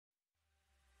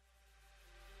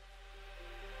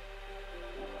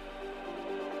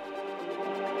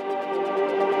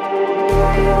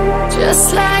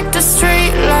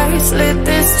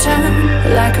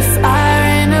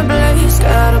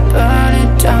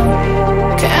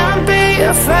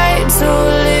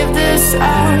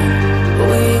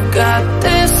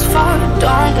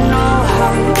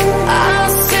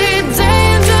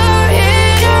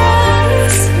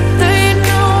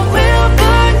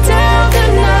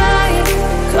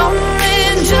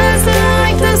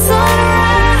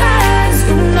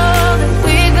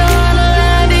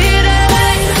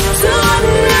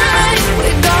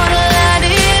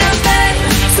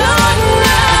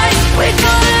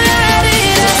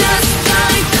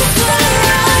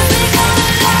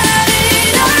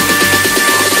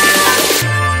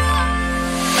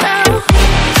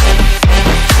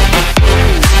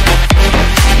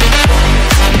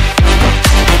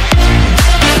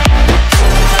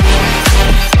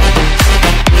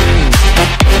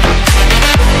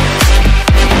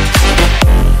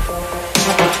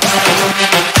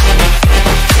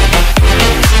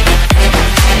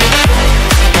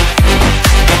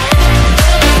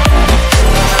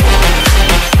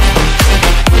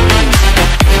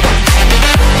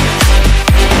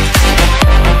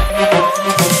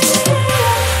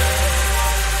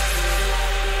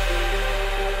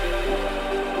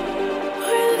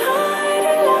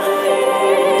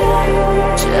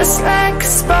just like a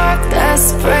spark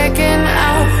that's breaking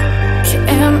out.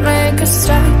 Can't make a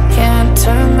stop, can't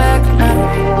turn back now.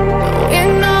 We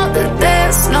know that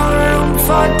there's no room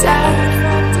for doubt.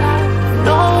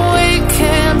 No, we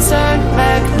can't turn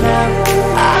back now.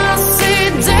 I see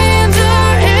danger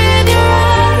in your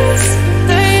eyes.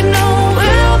 They know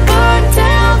we'll burn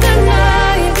down the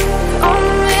night.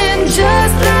 Coming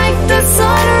just like the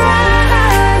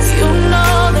sunrise. You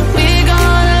know that we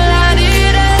gonna light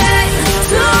it up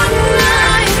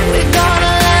tonight. We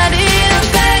gonna light it up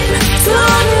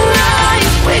tonight.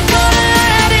 We gonna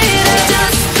light it up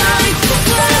just like the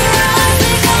sunrise.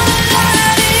 We gonna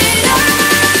light it up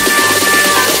now.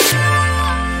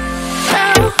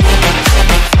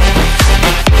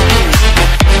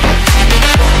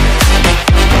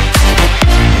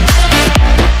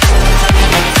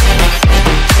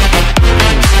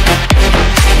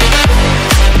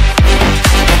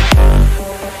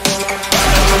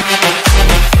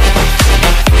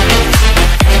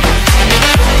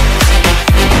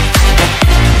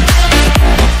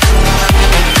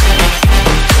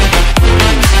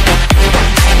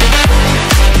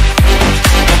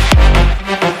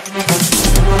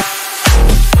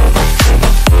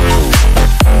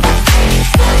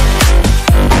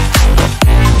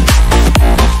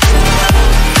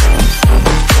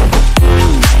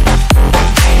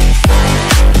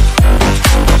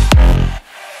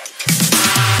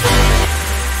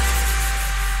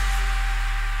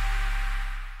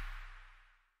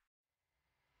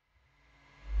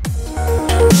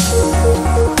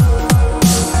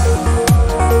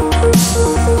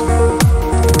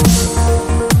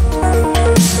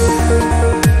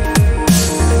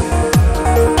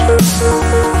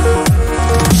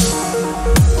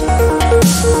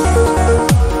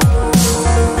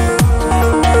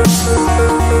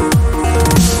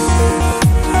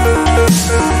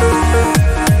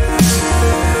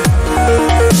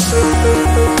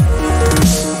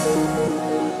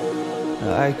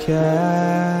 I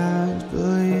can't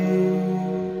believe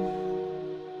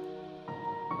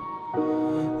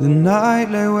the night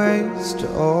lay waste to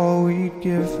all we'd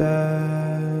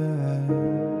given.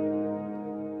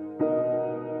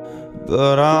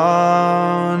 But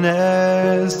honestly,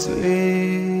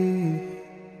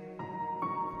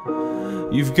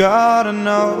 you've gotta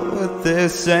know that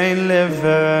this ain't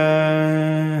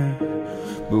living.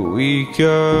 But we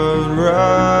could run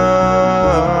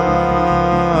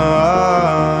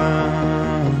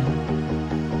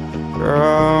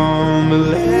from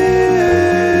Elysium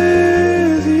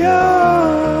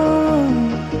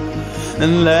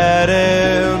and let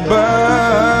it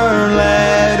burn,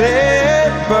 let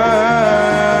it burn.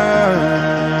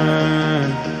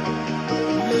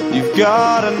 You've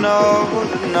gotta know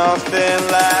that nothing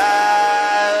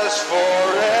lasts forever.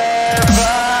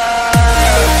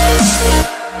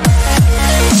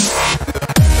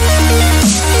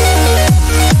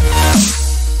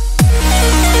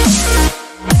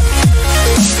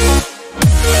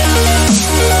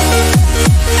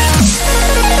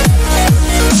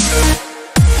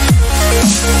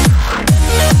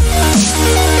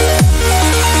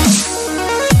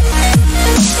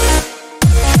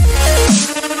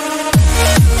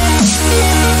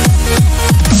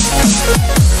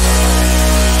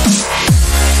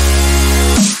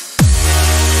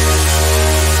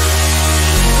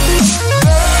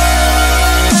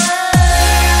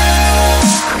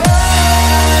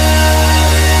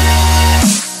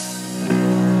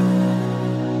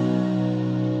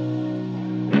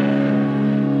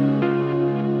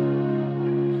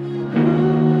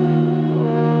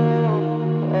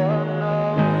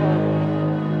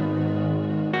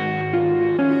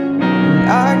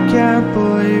 I can't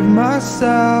believe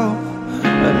myself.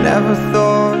 I never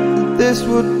thought that this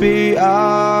would be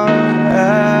our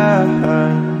end,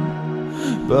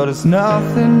 but it's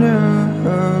nothing new.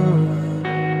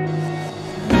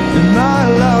 And my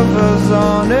lover's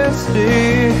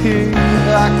honesty,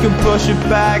 I can push it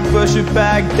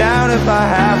back down if I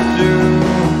have to.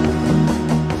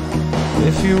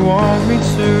 If you want me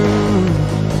to,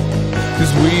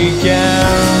 'cause we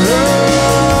can run,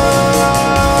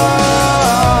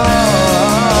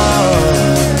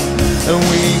 and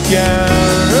we can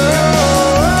run.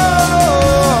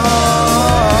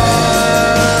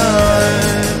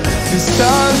 The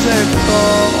stars that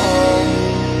fall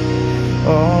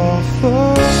all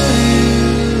for you.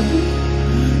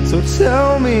 So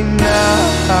tell me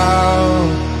now,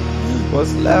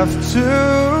 what's left to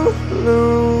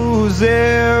lose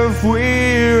if we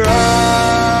run?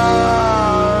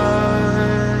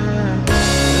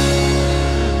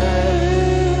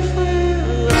 If we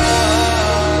run.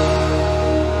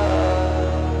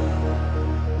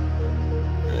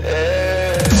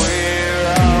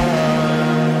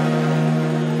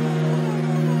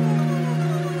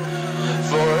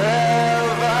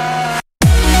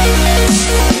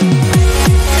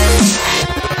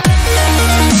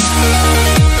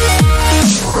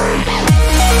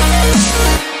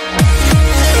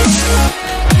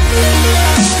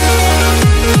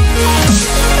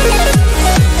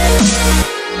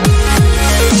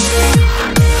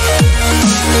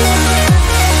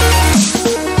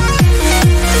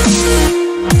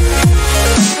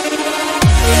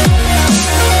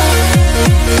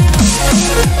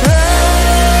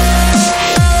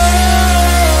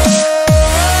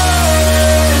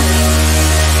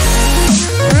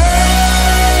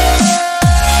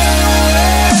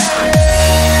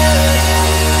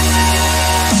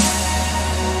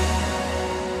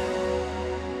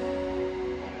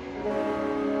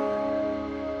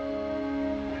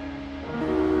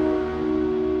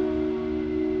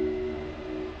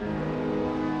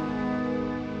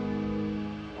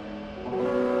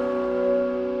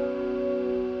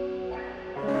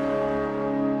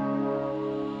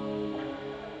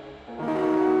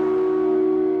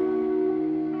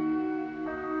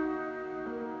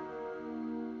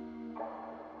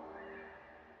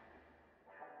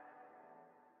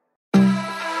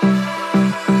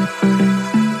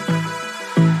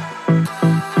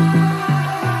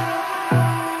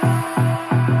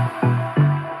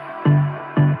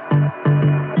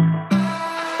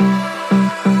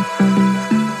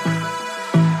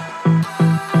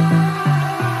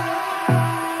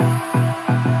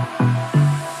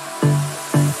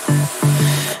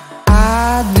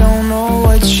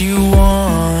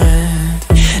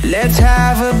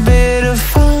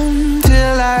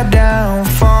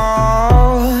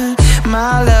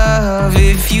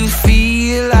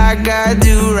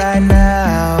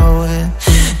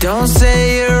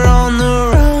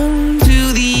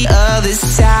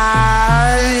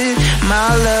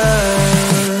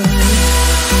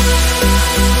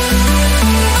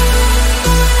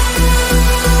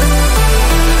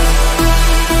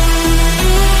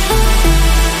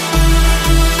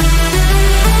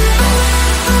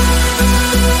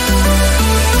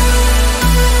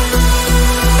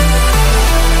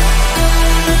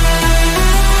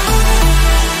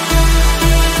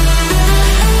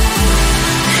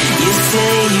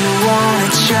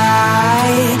 try,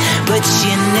 but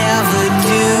you never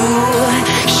do.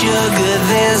 Sugar,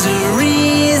 there's a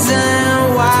reason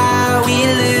why we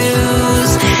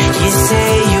lose. You say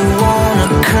you wanna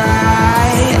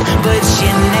cry, but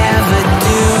you never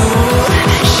do.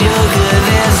 Sugar,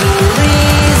 there's a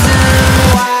reason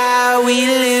why we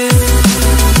lose.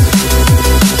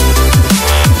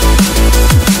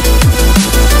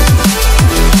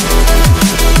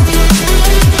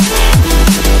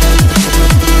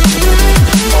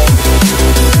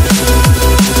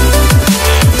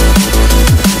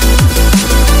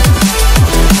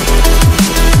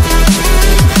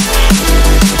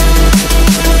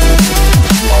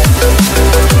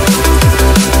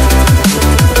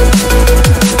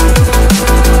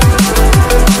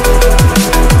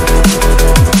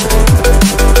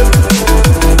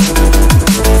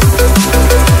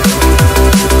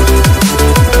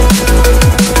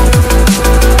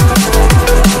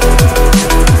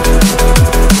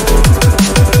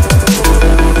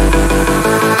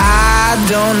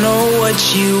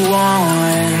 You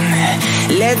want.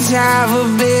 Let's have a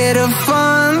bit of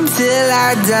fun till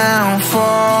our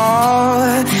downfall.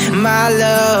 My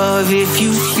love, if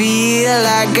you feel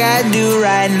like I do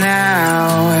right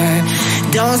now,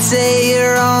 don't say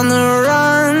you're on the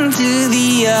run to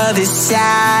the other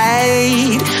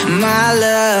side. My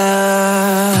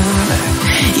love,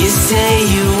 you say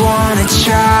you wanna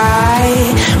try,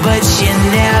 but you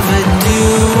never do.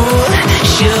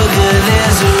 Sugar,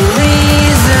 there's a